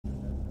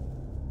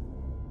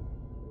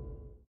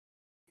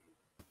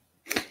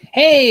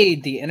Hey,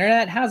 the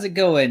internet, how's it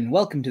going?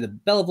 Welcome to the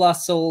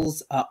BoLS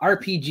Souls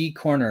RPG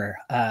Corner.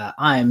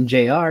 I'm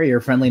JR, your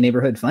friendly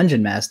neighborhood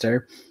Fungeon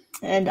Master.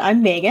 And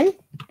I'm Meaghan.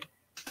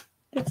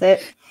 That's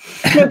it.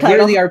 No We're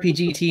title. the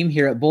RPG team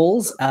here at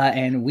BoLS,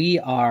 and we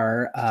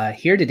are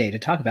here today to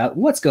talk about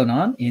what's going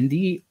on in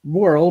the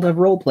world of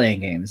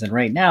role-playing games. And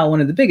right now, one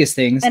of the biggest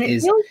things And it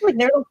is... feels like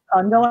there's a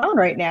ton going on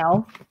right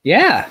now.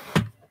 Yeah.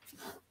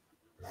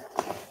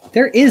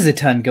 There is a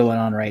ton going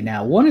on right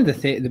now. One of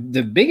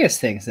the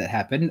biggest things that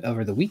happened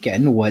over the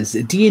weekend was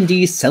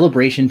D&D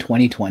Celebration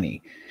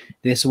 2020.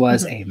 This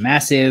was a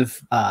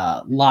massive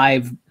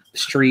live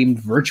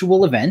streamed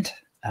virtual event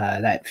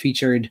that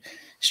featured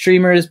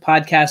streamers,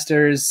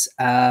 podcasters,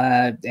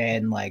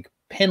 and like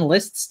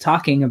panelists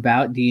talking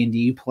about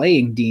D&D,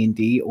 playing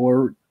D&D,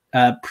 or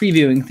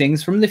previewing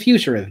things from the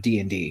future of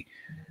D&D.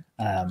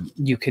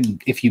 You can,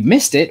 if you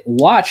missed it,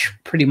 watch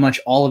pretty much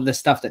all of the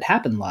stuff that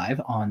happened live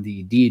on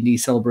the D&D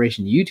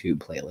Celebration YouTube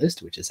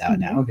playlist, which is out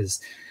now,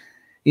 because,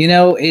 you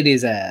know, it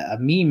is a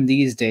meme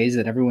these days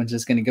that everyone's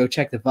just going to go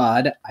check the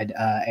VOD,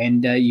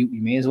 and you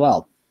may as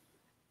well.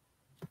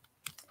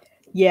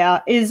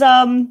 Yeah. Is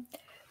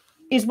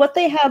what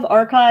they have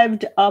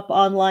archived up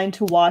online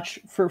to watch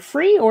for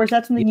free, or is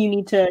that something you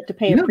need to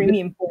pay a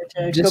premium for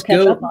to go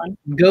catch up on?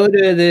 Go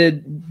to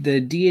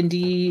the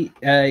D&D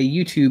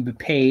YouTube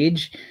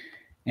page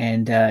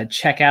and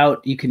check out.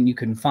 You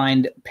can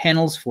find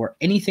panels for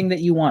anything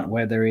that you want,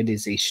 whether it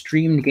is a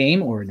streamed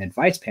game or an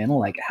advice panel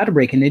like how to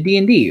break into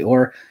D&D,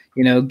 or,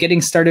 you know, getting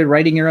started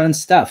writing your own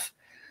stuff.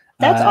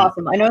 That's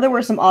awesome. I know there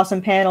were some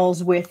awesome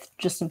panels with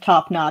just some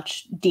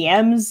top-notch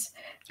DMs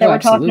that were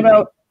talking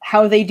about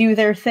how they do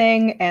their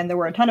thing, and there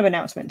were a ton of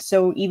announcements.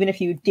 So even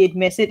if you did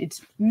miss it, it's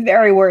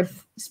very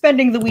worth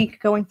spending the week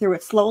going through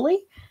it slowly,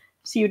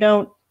 so you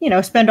don't, you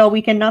know, spend all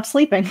weekend not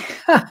sleeping.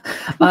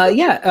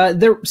 We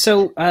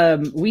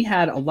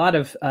had a lot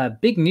of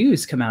big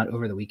news come out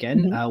over the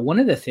weekend. One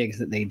of the things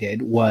that they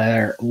did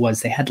was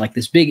they had like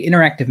this big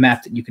interactive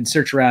map that you can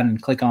search around and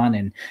click on,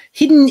 and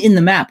hidden in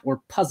the map were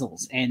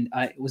puzzles. And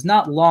it was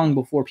not long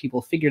before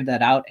people figured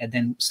that out and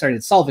then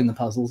started solving the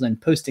puzzles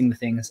and posting the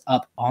things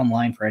up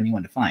online for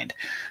anyone to find.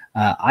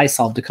 I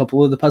solved a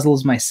couple of the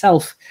puzzles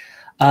myself.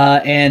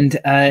 And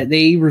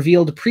they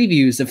revealed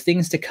previews of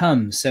things to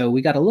come. So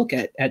we got to look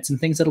at some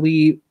things that'll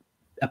be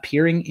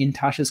appearing in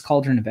Tasha's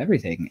Cauldron of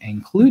Everything,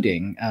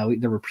 including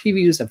there were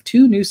previews of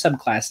two new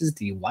subclasses,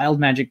 the Wild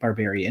Magic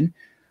Barbarian,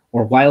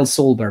 or Wild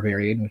Soul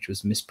Barbarian, which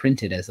was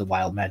misprinted as the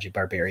Wild Magic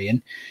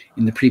Barbarian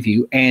in the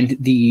preview, and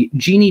the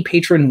Genie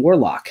Patron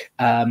Warlock.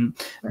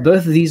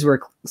 Both of these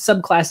were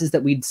subclasses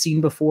that we'd seen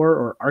before,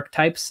 or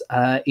archetypes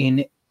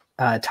in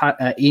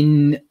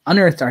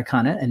Unearthed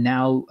Arcana, and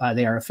now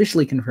they are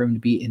officially confirmed to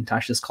be in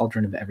Tasha's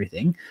Cauldron of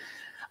Everything.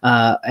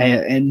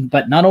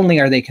 But not only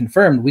are they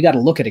confirmed, we got to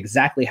look at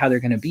exactly how they're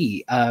going to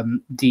be.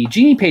 The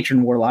Genie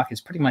Patron Warlock is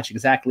pretty much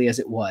exactly as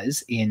it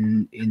was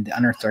in the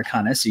Unearthed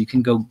Arcana, so you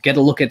can go get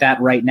a look at that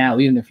right now,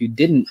 even if you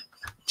didn't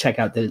check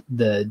out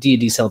the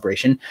D&D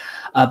Celebration.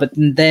 But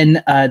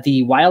then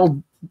the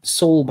Wild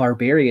Soul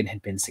Barbarian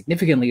had been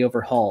significantly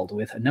overhauled,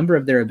 with a number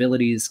of their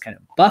abilities kind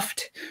of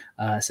buffed,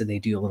 so they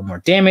do a little more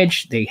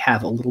damage. They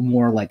have a little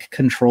more like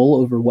control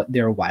over what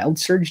their Wild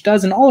Surge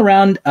does, and all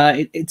around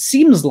it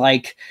seems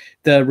like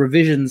the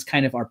revisions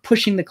kind of are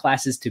pushing the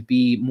classes to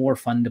be more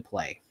fun to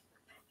play.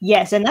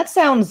 Yes, and that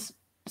sounds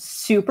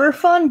super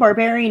fun.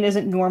 Barbarian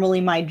isn't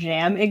normally my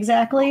jam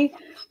exactly,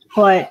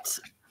 but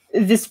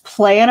this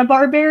play on a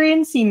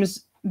Barbarian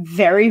seems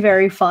very,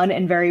 very fun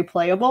and very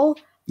playable.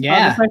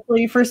 Yeah,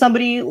 especially for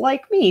somebody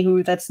like me,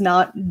 who that's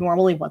not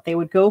normally what they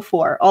would go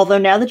for. Although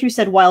now that you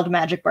said Wild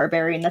Magic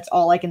Barbarian, that's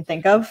all I can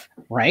think of.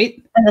 Right?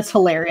 And that's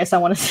hilarious. I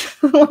want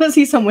to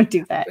see someone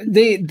do that.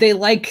 They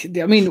like,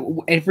 I mean,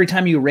 every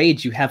time you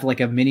rage, you have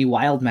like a mini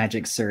Wild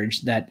Magic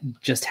Surge that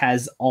just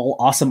has all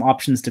awesome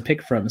options to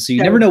pick from. So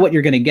you never know what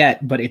you're going to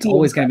get, but it's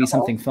always going to be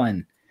something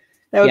fun.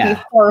 That would be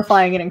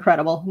horrifying and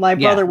incredible. My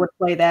brother would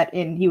play that,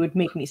 and he would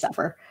make me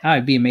suffer. Oh,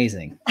 it'd be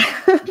amazing.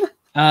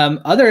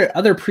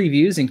 Other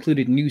previews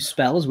included new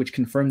spells, which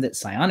confirmed that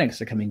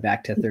psionics are coming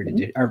back to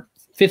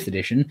fifth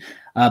edition,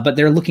 but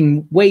they're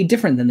looking way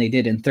different than they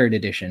did in third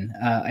edition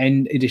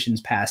and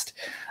editions past.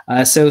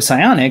 So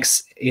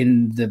psionics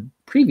in the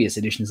previous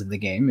editions of the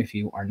game, if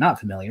you are not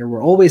familiar,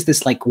 were always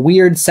this like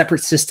weird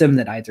separate system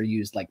that either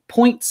used like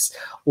points,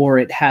 or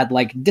it had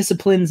like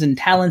disciplines and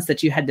talents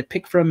that you had to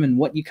pick from, and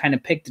what you kind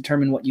of picked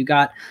determined what you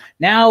got.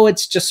 Now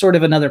it's just sort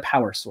of another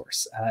power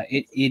source.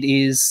 It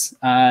is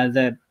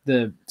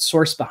the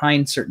source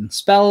behind certain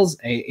spells.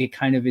 It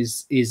kind of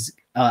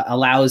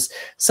allows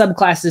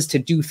subclasses to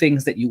do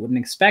things that you wouldn't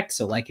expect.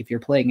 So like if you're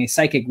playing a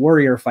psychic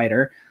warrior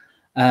fighter,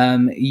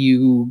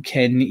 you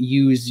can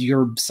use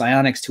your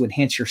psionics to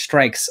enhance your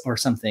strikes or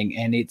something,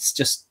 and it's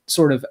just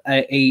sort of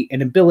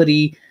an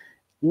ability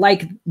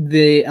like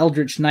the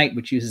Eldritch Knight,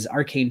 which uses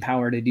arcane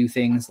power to do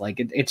things. Like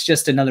it's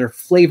just another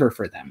flavor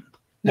for them.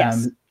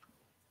 Yes.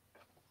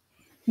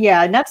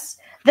 Yeah, and that's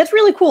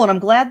really cool, and I'm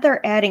glad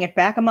they're adding it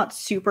back. I'm not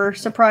super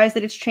surprised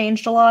that it's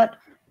changed a lot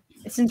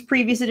since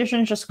previous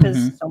editions, just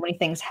because so many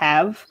things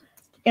have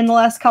in the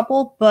last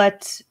couple.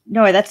 But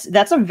no,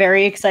 that's a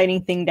very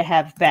exciting thing to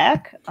have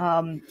back.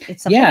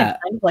 It's something that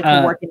kind of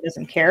like work into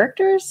some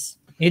characters.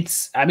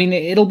 I mean,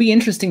 it'll be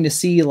interesting to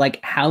see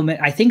like how many.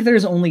 I think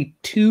there's only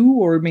 2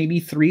 or maybe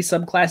 3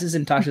 subclasses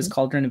in Tasha's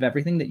Cauldron of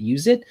Everything that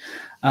use it.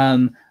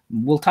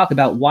 We'll talk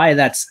about why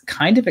that's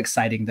kind of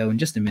exciting, though, in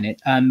just a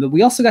minute. But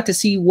we also got to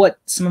see what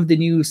some of the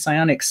new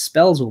psionic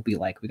spells will be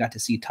like. We got to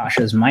see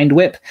Tasha's Mind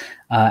Whip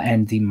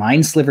and the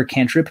Mind Sliver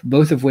cantrip,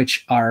 both of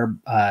which are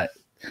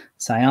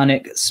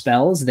psionic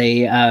spells.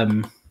 They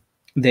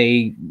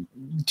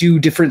do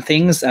different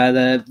things.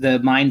 The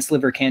Mind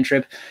Sliver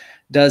cantrip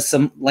does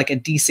some like a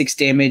d6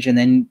 damage and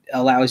then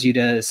allows you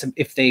to,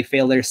 if they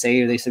fail their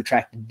save, they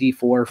subtract a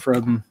d4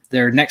 from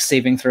their next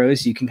saving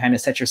throws. You can kind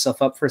of set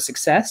yourself up for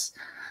success.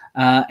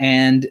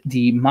 And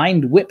the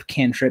Mind Whip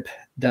cantrip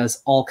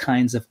does all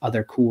kinds of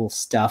other cool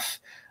stuff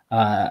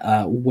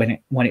when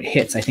it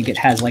hits. I think it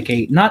has like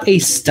not a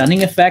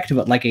stunning effect,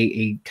 but like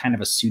a kind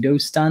of a pseudo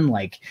stun.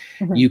 Like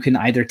you can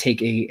either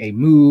take a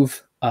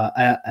move,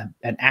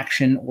 an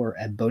action, or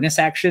a bonus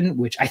action,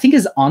 which I think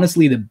is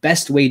honestly the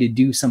best way to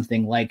do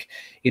something like,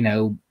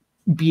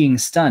 being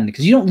stunned,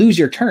 because you don't lose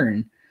your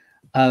turn,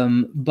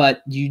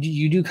 but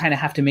you do kind of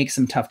have to make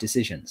some tough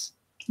decisions.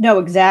 No,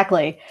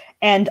 exactly.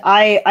 And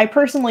I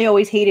personally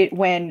always hate it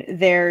when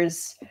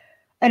there's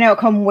an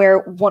outcome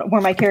where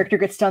my character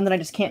gets stunned and I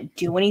just can't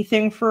do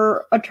anything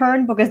for a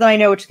turn, because then I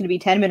know it's going to be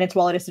 10 minutes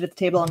while I just sit at the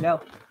table and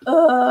go,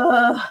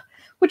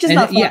 which is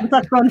not fun. It's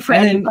not fun for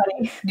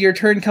anybody. Your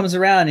turn comes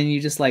around and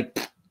you just like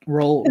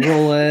roll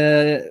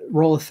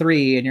a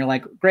 3 and you're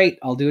like, great,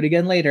 I'll do it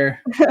again later.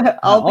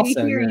 I'll be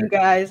here, you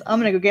guys. I'm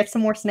going to go get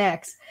some more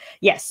snacks.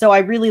 Yes, so I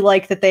really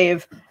like that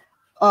they've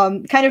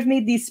kind of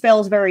made these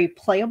spells very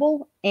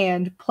playable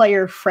and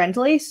player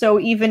friendly. So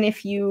even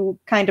if you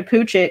kind of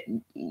pooch it,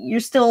 you're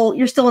still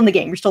in the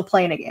game. You're still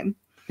playing a game.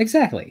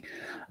 Exactly.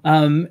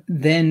 So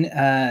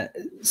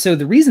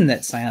the reason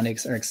that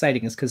psionics are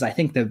exciting is because I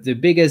think the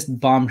biggest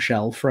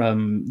bombshell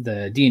from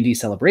the D&D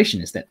Celebration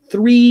is that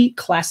 3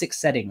 classic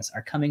settings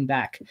are coming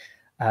back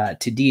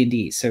to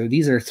D&D. So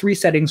these are 3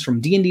 settings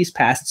from D&D's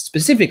past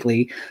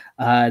specifically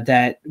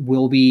that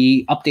will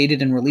be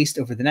updated and released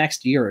over the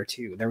next year or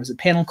 2. There was a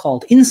panel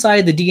called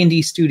Inside the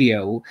D&D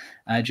Studio,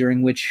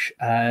 during which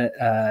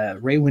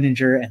Ray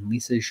Winninger and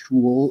Lisa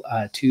Schul,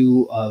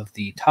 2 of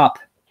the top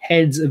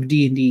heads of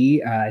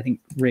D&D, I think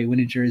Ray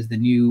Winninger is the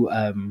new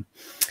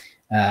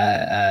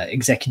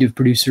executive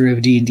producer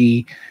of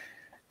D&D,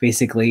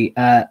 basically,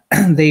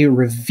 they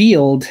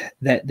revealed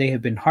that they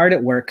have been hard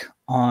at work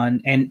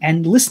on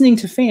and listening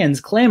to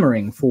fans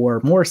clamoring for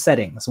more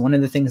settings. One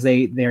of the things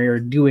they're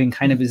doing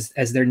kind of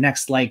as their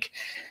next, like,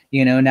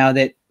 now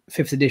that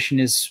 5th edition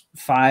is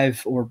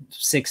 5 or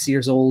 6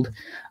 years old,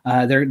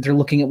 they're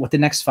looking at what the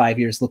next 5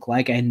 years look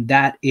like, and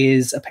that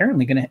is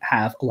apparently going to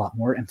have a lot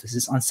more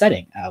emphasis on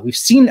setting. We've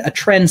seen a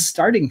trend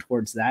starting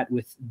towards that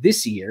with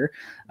this year.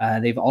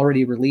 They've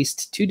already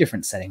released 2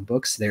 different setting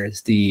books.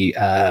 There's the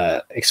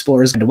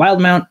Explorers Guide to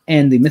Wildemount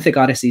and the Mythic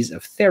Odysseys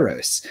of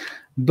Theros,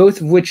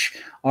 both of which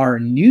are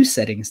new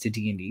settings to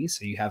D&D.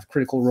 So you have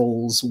Critical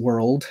Role's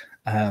world,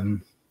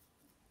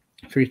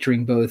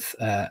 featuring both,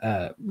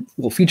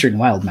 featuring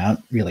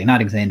Wildemount, really,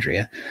 not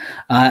Exandria.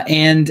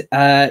 And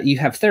you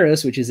have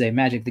Theros, which is a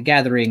Magic the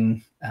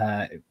Gathering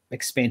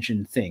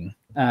expansion thing.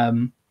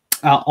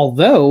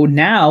 Although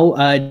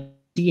now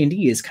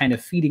D&D is kind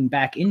of feeding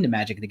back into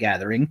Magic the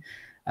Gathering.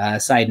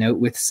 Side note,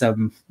 with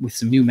some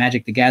new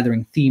Magic the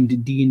Gathering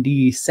themed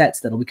D&D sets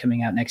that'll be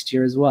coming out next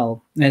year as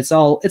well. And it's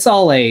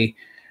all a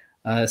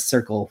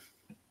circle.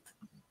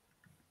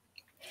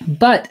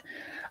 But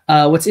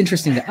what's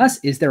interesting to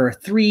us is there are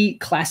 3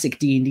 classic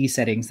D&D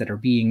settings that are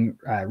being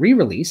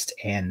re-released,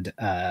 and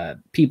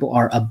people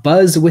are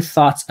abuzz with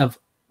thoughts of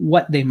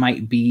what they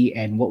might be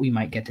and what we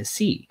might get to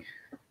see.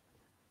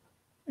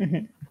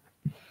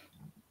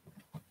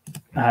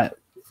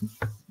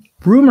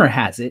 Rumor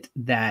has it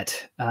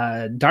that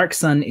Dark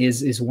Sun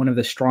is one of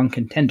the strong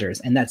contenders,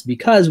 and that's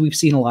because we've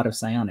seen a lot of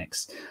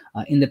psionics.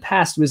 In the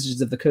past,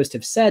 Wizards of the Coast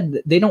have said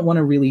that they don't want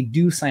to really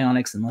do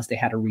psionics unless they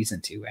had a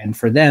reason to, and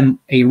for them,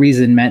 a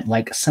reason meant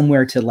like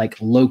somewhere to like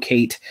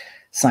locate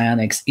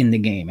psionics in the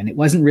game, and it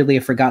wasn't really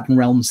a Forgotten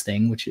Realms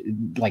thing, which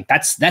like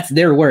that's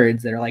their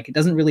words. They're like, it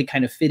doesn't really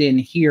kind of fit in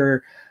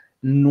here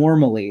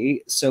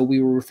normally, so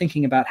we were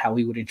thinking about how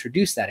we would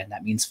introduce that, and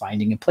that means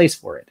finding a place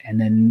for it. And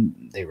then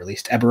they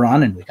released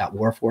Eberron, and we got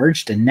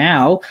Warforged, and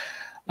now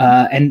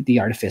and the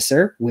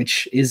Artificer,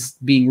 which is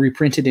being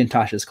reprinted in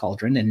Tasha's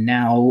Cauldron, and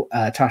now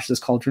Tasha's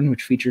Cauldron,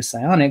 which features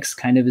psionics,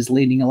 kind of is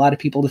leading a lot of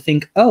people to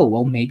think, oh,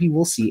 well, maybe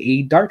we'll see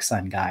a Dark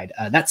Sun guide.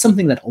 That's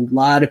something that a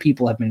lot of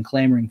people have been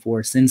clamoring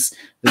for since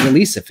the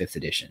release of 5th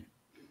edition.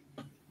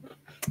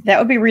 That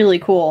would be really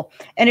cool,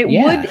 and it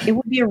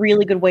would be a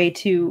really good way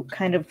to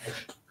kind of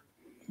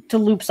to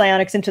loop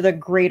psionics into the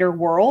greater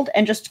world,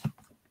 and just,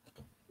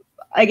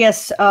 I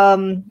guess,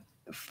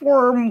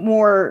 for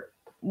more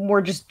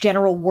just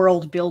general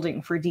world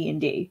building for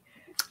D&D.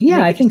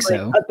 Yeah, I think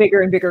so. A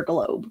bigger and bigger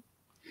globe.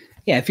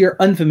 Yeah, if you're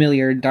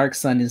unfamiliar, Dark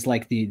Sun is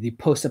like the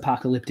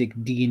post-apocalyptic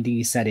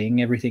D&D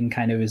setting. Everything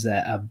kind of is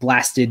a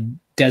blasted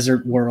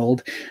desert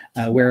world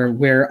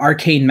where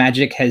arcane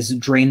magic has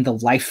drained the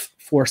life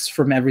force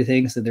from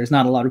everything. So there's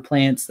not a lot of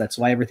plants. That's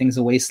why everything's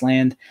a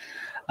wasteland.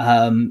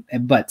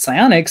 But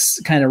psionics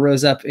kind of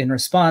rose up in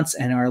response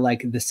and are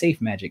like the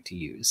safe magic to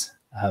use.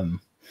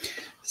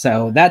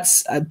 So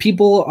that's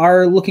people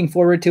are looking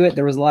forward to it.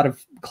 There was a lot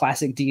of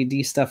classic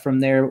D&D stuff from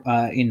there.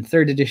 In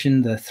 3rd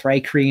edition, the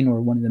Thri-Kreen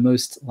were one of the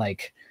most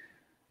like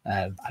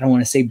I don't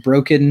want to say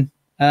broken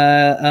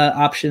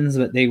options,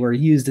 but they were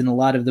used in a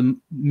lot of the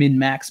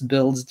min-max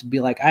builds to be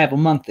like, I have a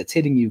monk that's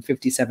hitting you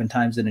 57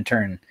 times in a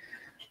turn.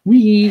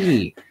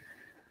 Wee.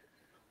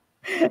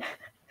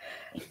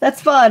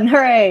 That's fun.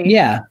 Hooray.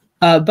 Yeah.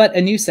 But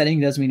a new setting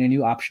does mean a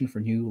new option for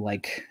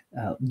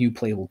new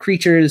playable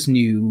creatures,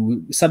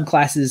 new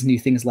subclasses, new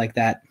things like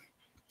that.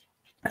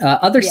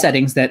 Other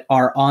settings that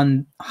are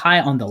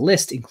high on the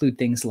list include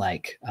things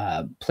like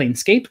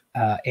Planescape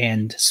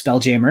and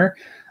Spelljammer.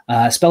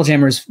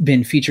 Spelljammer's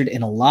been featured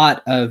in a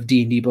lot of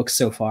D&D books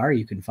so far.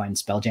 You can find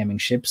spelljamming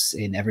ships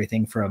in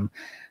everything from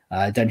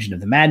Dungeon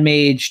of the Mad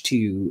Mage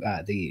to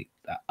the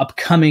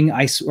upcoming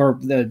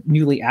the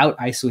newly out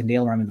Icewind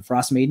Dale Realm of the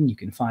Frost Maiden. You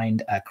can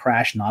find a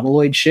Crash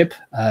Nautiloid ship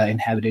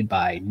inhabited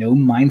by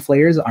gnome mind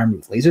flayers armed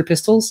with laser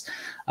pistols.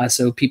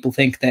 So people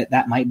think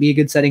that might be a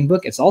good setting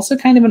book. It's also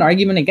kind of an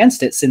argument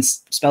against it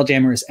since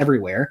Spelljammer is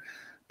everywhere,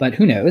 but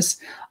who knows?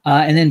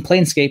 And then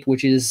Planescape,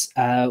 which is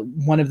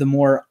one of the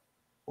more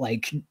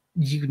like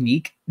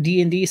unique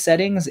D&D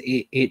settings.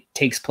 It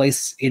takes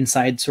place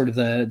inside sort of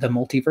the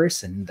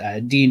multiverse, and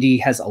D&D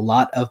has a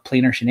lot of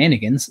planar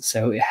shenanigans,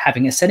 so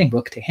having a setting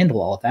book to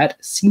handle all of that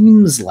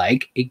seems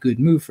like a good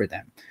move for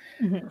them.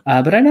 Mm-hmm.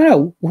 But I don't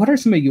know, what are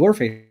some of your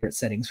favorite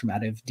settings from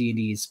out of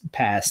D&D's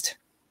past?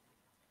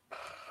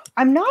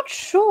 I'm not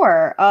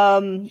sure.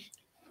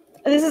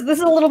 This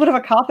is a little bit of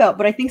a cop-out,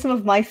 but I think some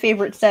of my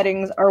favorite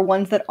settings are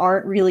ones that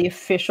aren't really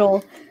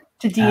official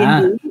to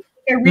D&D.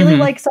 I really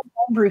like some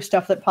homebrew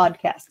stuff that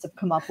podcasts have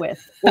come up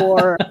with,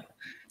 or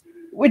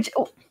which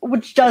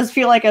does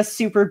feel like a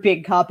super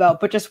big cop-out,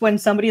 but just when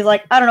somebody's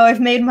like, I don't know, I've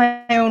made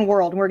my own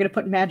world and we're going to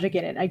put magic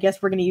in it, I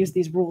guess we're going to use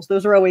these rules.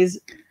 Those are always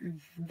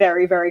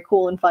very, very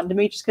cool and fun to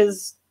me just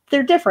because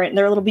they're different and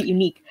they're a little bit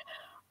unique.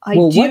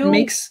 What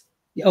makes...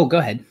 Oh, go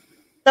ahead.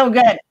 Oh,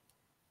 good.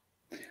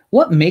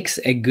 What makes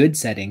a good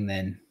setting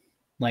then?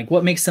 Like,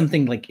 what makes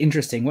something like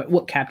interesting?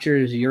 What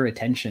captures your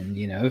attention?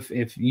 You know,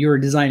 if you're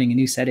designing a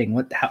new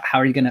setting, how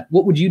are you gonna?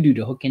 What would you do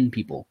to hook in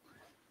people?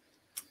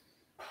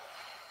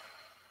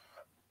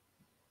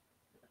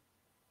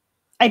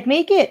 I'd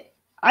make it.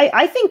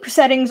 I think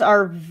settings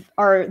are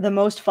the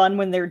most fun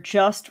when they're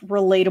just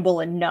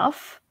relatable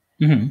enough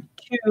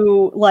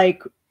to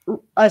like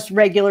us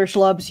regular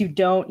schlubs who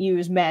don't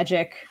use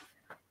magic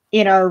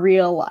in our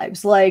real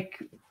lives. Like,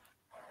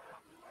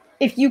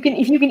 if you can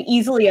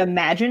easily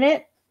imagine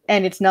it,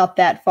 and it's not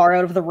that far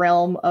out of the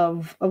realm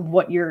of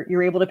what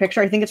you're able to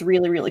picture, I think it's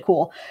really, really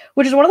cool.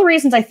 Which is one of the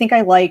reasons I think I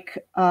like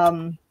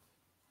I'm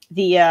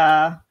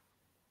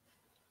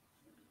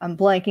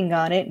blanking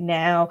on it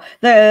now.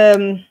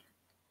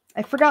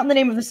 I've forgotten the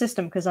name of the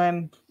system because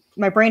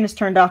my brain is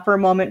turned off for a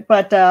moment,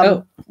 but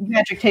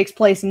magic takes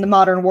place in the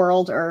modern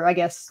world, or I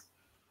guess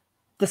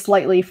the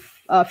slightly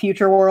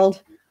future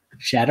world.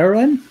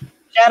 Shadowrun?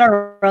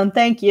 Shadowrun,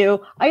 thank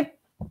you. I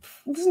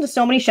listened to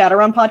so many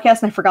Shadowrun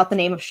podcasts and I forgot the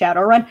name of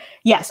Shadowrun.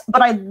 Yes,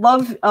 but I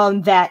love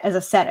that as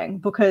a setting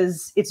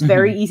because it's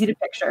very easy to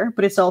picture,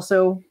 but it's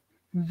also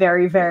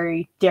very,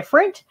 very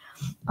different.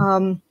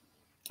 But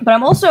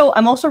I'm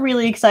also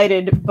really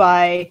excited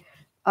by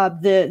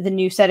the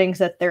new settings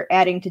that they're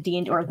adding to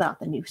D&D, or not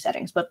the new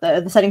settings, but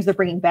the settings they're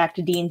bringing back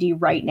to D&D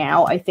right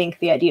now. I think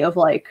the idea of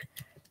like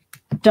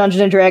Dungeons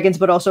and Dragons,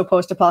 but also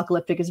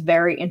post-apocalyptic, is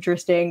very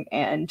interesting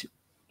and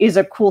is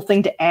a cool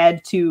thing to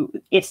add to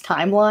its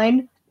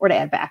timeline, or to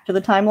add back to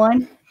the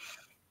timeline.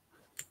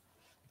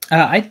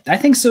 I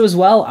think so as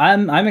well.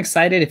 I'm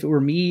excited. If it were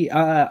me,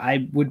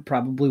 I would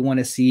probably want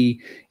to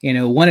see,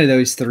 one of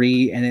those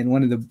three, and then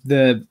one of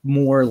the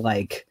more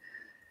like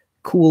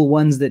cool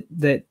ones that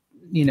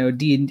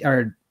D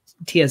or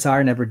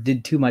TSR never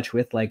did too much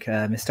with, like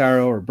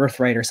Mistaro or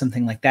Birthright or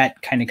something like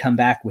that, kind of come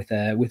back with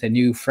a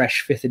new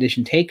fresh 5th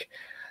edition take.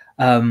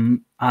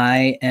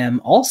 I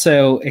am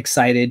also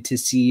excited to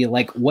see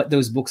like what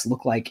those books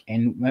look like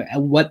and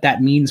what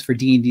that means for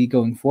D&D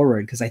going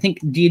forward. Because I think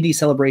D&D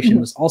Celebration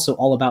was also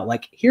all about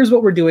like, here's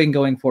what we're doing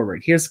going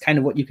forward. Here's kind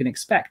of what you can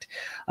expect.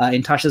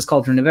 In Tasha's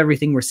Cauldron of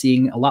Everything, we're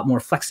seeing a lot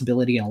more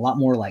flexibility and a lot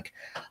more like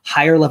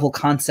higher level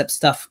concept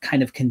stuff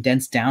kind of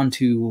condensed down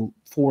to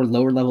 4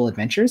 lower level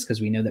adventures.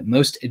 Because we know that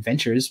most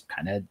adventures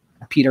kind of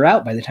peter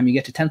out by the time you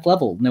get to 10th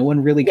level. No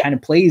one really kind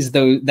of plays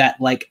that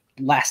like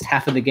last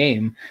half of the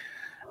game.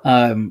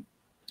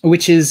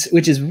 which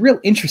is real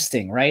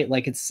interesting, right?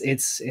 Like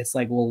it's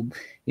like, well,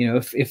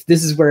 if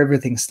this is where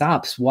everything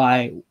stops,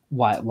 why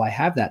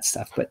have that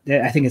stuff? But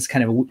I think it's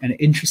kind of an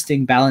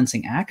interesting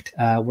balancing act.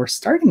 We're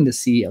starting to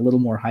see a little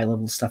more high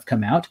level stuff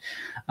come out.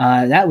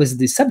 That was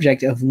the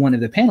subject of one of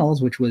the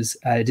panels, which was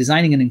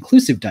designing an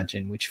inclusive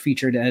dungeon, which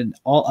featured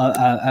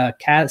a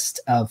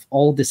cast of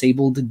all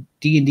disabled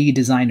D&D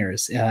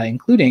designers,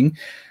 including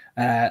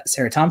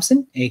Sarah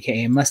Thompson,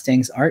 aka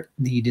Mustang's Art,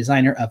 the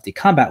designer of the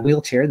combat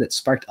wheelchair that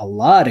sparked a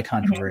lot of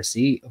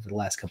controversy over the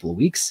last couple of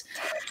weeks,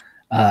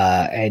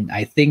 and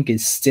I think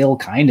is still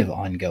kind of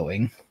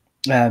ongoing.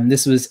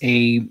 This was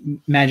a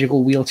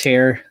magical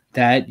wheelchair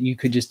that you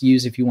could just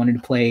use if you wanted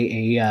to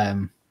play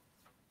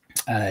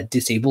a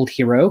disabled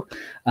hero.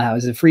 It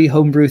was a free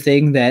homebrew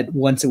thing that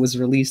once it was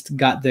released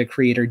got the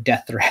creator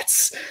death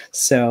threats.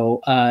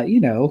 So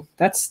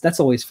that's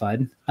always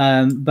fun.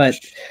 But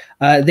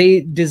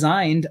they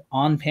designed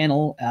on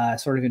panel,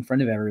 sort of in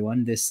front of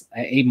everyone,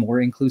 a more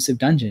inclusive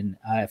dungeon,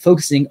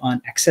 focusing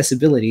on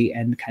accessibility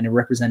and kind of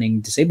representing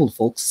disabled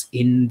folks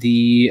in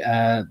the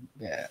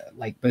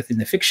like both in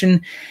the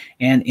fiction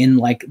and in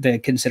like the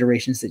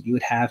considerations that you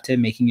would have to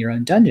making your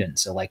own dungeon.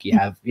 So like you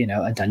have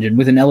a dungeon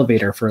with an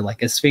elevator for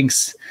like a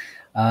sphinx.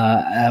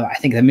 I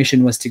think the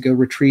mission was to go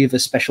retrieve a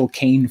special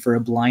cane for a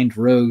blind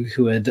rogue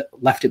who had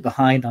left it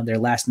behind on their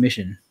last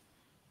mission.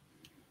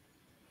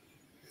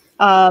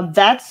 I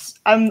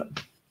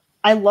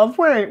love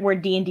where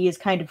D&D is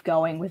kind of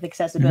going with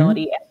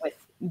accessibility and with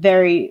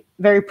very,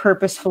 very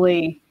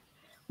purposefully,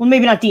 well,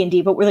 maybe not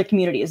D&D, but where the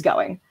community is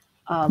going.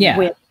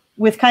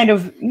 With kind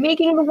of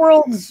making the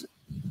world's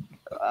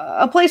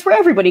a place where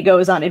everybody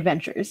goes on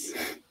adventures.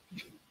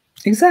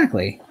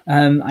 Exactly.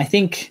 I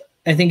think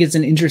it's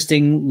an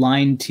interesting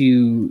line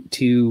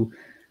to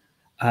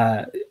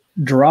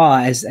draw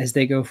as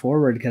they go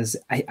forward, because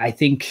I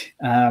think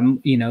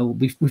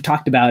we've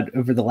talked about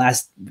over the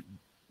last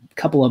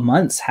couple of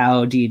months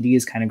how D&D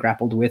has kind of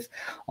grappled with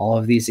all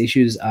of these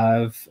issues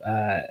of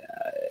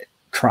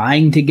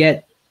trying to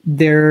get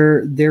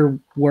their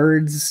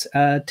words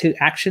to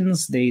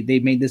actions. They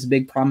made this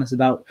big promise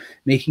about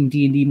making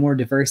D&D more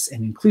diverse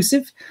and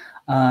inclusive,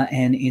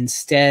 and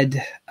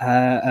instead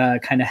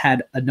kind of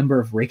had a number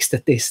of rakes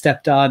that they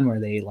stepped on, where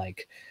they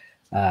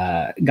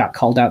got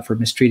called out for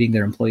mistreating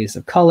their employees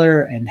of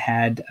color, and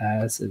had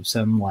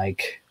some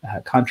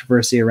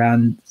controversy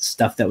around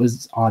stuff that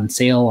was on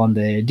sale on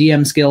the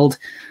DM's Guild.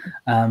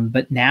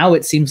 But now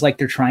it seems like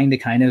they're trying to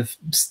kind of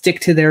stick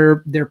to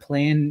their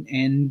plan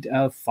and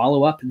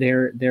follow up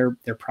their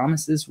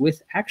promises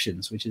with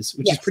actions, which is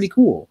pretty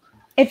cool.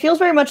 It feels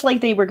very much like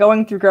they were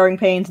going through growing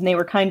pains, and they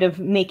were kind of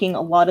making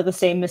a lot of the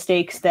same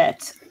mistakes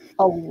that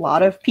a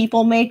lot of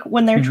people make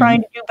when they're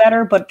trying to do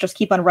better, but just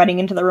keep on running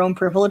into their own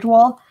privilege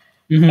wall.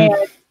 And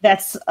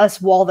that's a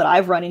wall that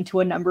I've run into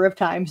a number of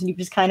times, and you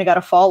just kind of got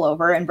to fall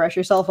over and brush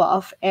yourself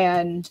off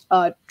and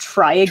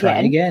try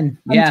again.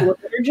 Yeah. Do a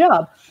better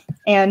job.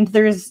 And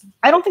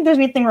I don't think there's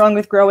anything wrong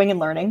with growing and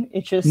learning.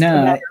 It's just a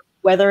matter of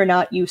whether or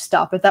not you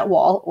stop at that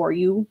wall or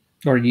you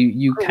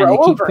kind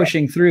of keep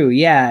pushing through.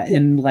 Yeah.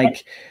 And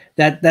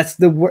that's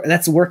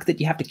work that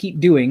you have to keep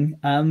doing.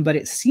 But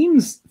it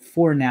seems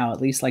for now,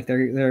 at least, like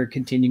they're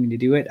continuing to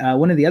do it.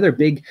 One of the other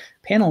big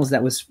panels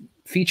that was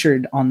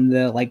featured on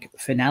the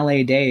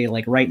finale day,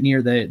 right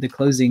near the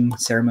closing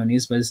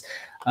ceremonies, was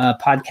a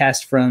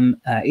podcast from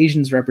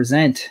Asians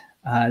Represent.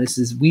 This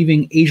is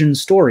Weaving Asian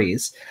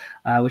Stories,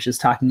 which is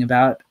talking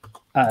about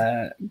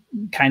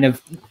kind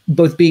of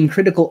both being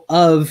critical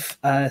of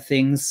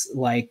things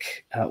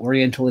like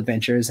Oriental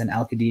Adventures and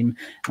Al-Qadim, and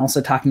also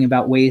talking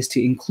about ways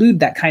to include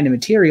that kind of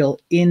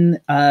material in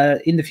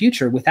the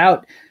future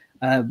without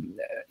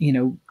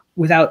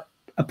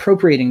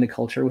appropriating the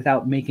culture,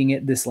 without making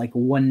it this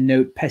one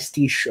note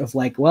pastiche of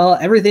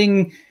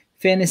everything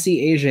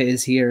fantasy Asia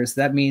is here, so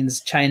that means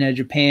China,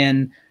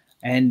 Japan,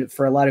 and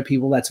for a lot of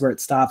people that's where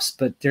it stops,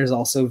 but there's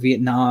also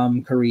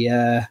Vietnam,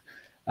 Korea,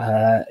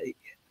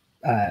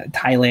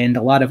 Thailand,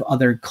 a lot of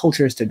other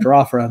cultures to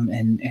draw from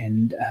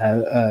and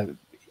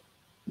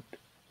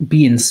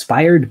be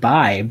inspired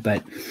by.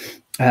 But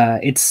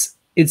it's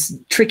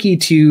tricky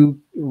to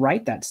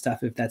write that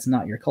stuff if that's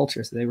not your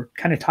culture. So they were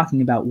kind of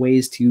talking about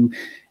ways to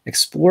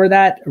explore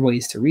that, or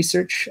ways to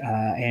research,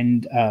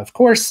 and of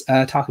course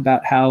talk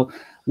about how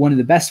one of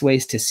the best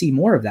ways to see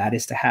more of that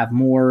is to have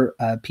more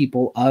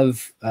people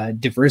of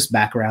diverse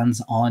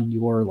backgrounds on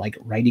your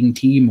writing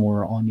team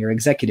or on your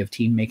executive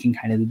team, making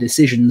kind of the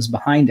decisions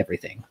behind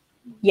everything.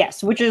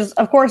 Yes, which is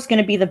of course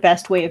going to be the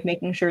best way of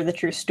making sure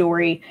that your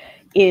story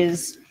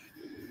is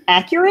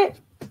accurate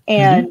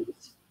and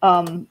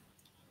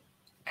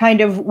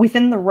kind of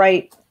within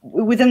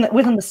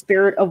the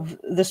spirit of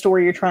the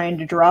story you're trying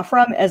to draw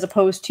from, as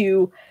opposed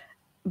to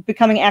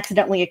becoming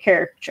accidentally a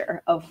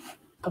caricature of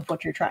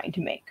what you're trying to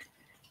make.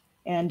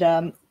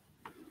 And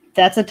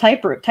that's a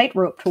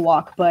tightrope to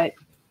walk, but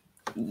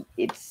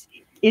it's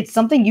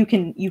something you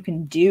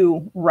can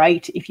do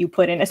right if you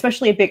put in,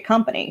 especially a big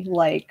company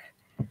like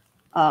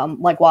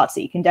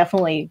WotC can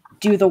definitely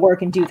do the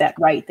work and do that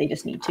right. They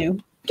just need to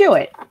do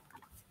it.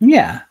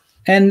 Yeah.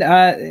 And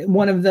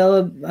one of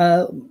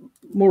the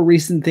more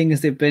recent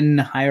things they've been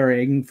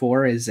hiring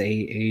for is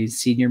a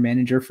senior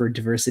manager for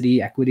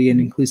diversity, equity, and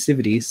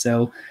inclusivity.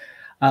 So,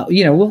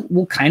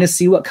 we'll kind of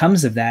see what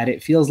comes of that.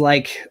 It feels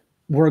like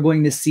we're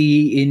going to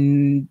see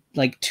in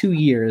like 2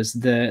 years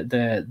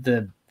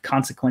the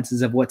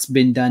consequences of what's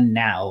been done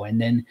now, and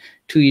then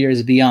 2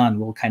 years beyond,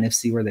 we'll kind of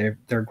see where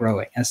they're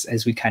growing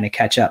as we kind of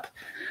catch up.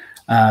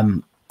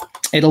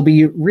 It'll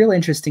be real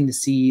interesting to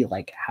see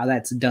like how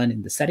that's done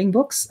in the setting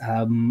books.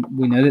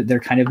 We know that they're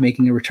kind of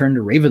making a return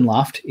to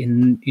Ravenloft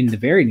in the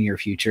very near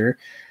future,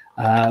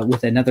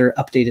 with another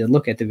updated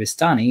look at the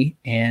Vistani,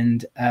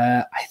 and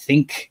I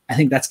think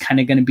that's kind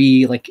of going to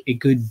be like a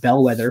good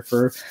bellwether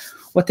for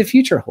what the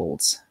future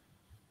holds.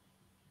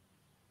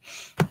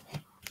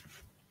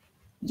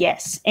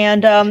 Yes,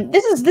 and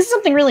this is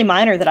something really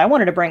minor that I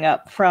wanted to bring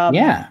up from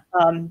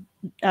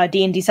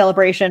D&D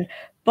Celebration,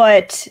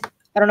 but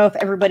I don't know if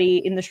everybody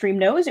in the stream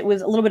knows, it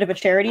was a little bit of a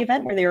charity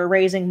event where they were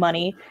raising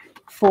money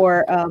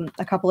for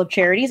a couple of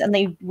charities, and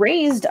they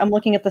raised, I'm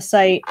looking at the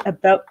site,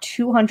 about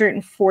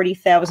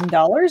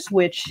 $240,000,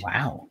 which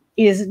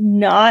is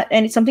not,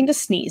 and it's something to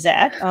sneeze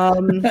at.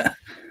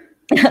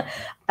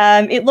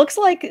 It looks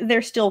like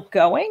they're still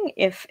going.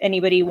 If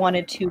anybody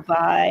wanted to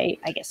buy,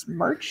 I guess,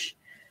 merch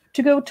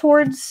to go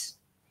towards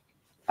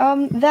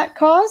that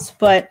cause,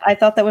 but I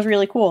thought that was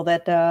really cool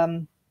that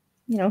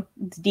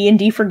it's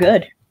D&D for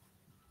good.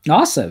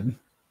 Awesome.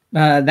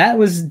 That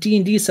was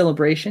D&D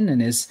Celebration,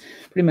 and is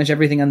pretty much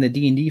everything on the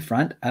D&D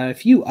front. A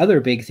few other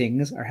big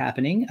things are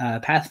happening.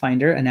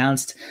 Pathfinder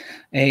announced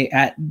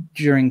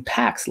during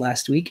PAX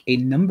last week a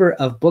number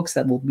of books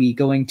that will be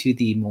going to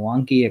the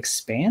Mwangi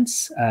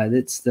Expanse.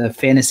 That's the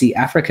Fantasy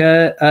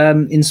Africa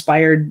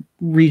inspired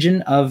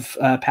region of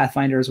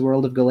Pathfinder's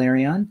World of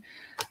Golarion,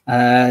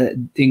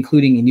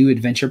 including a new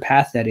adventure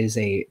path that is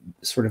a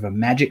sort of a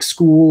magic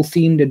school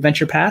themed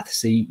adventure path.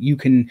 So you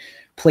can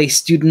play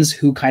students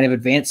who kind of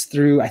advance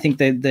through, I think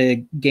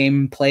the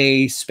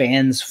gameplay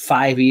spans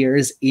 5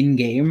 years in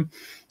game.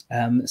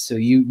 So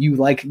you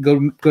like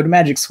go to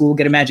magic school,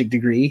 get a magic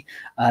degree.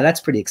 That's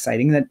pretty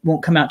exciting. That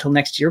won't come out till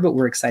next year, but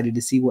we're excited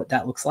to see what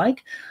that looks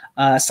like.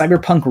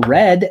 Cyberpunk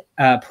Red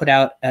put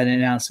out an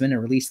announcement, a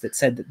release that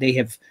said that they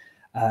have,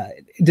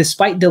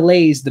 despite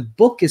delays, the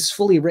book is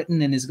fully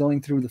written and is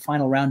going through the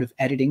final round of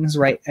editing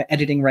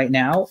right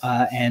now.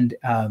 And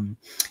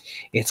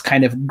it's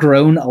kind of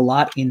grown a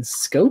lot in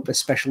scope,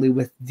 especially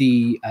with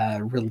the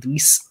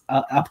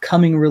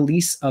upcoming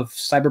release of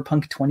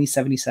Cyberpunk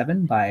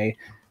 2077 by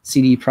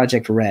CD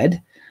Projekt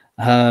Red.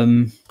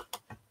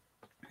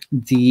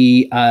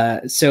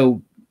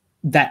 So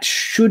that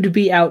should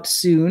be out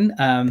soon.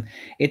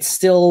 It's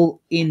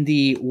still in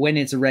the when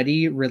it's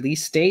ready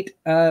release date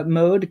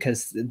mode,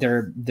 because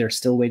they're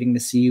still waiting to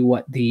see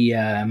what the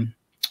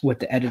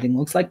editing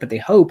looks like, but they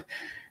hope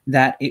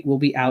that it will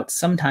be out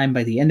sometime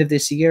by the end of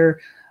this year,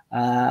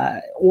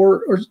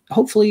 or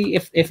hopefully,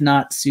 if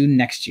not soon,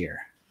 next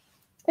year.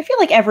 I feel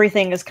like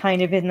everything is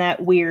kind of in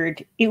that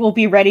weird, it will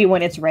be ready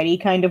when it's ready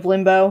kind of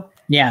limbo.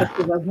 Yeah.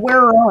 Like where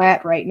we're all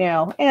at right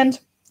now. And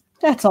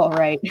that's all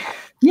right.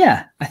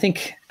 Yeah, I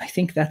think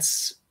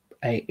that's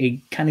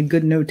a kind of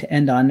good note to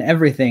end on.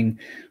 Everything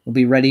will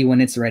be ready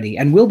when it's ready,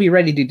 and we'll be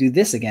ready to do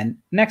this again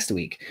next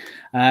week.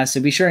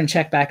 So be sure and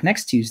check back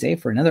next Tuesday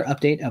for another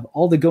update of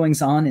all the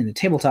goings on in the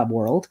tabletop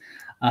world.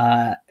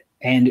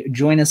 And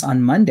join us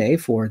on Monday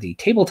for the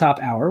Tabletop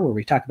Hour, where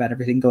we talk about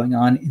everything going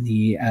on in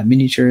the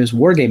miniatures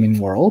wargaming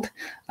world.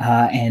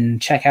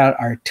 And check out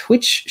our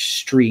Twitch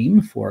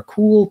stream for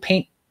cool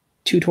paint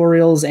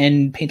tutorials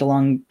and paint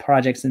along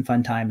projects and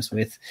fun times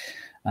with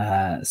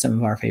some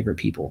of our favorite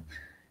people.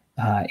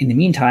 In the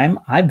meantime,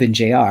 I've been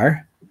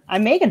JR.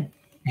 I'm Meaghan.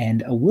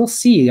 And we'll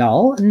see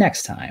y'all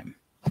next time.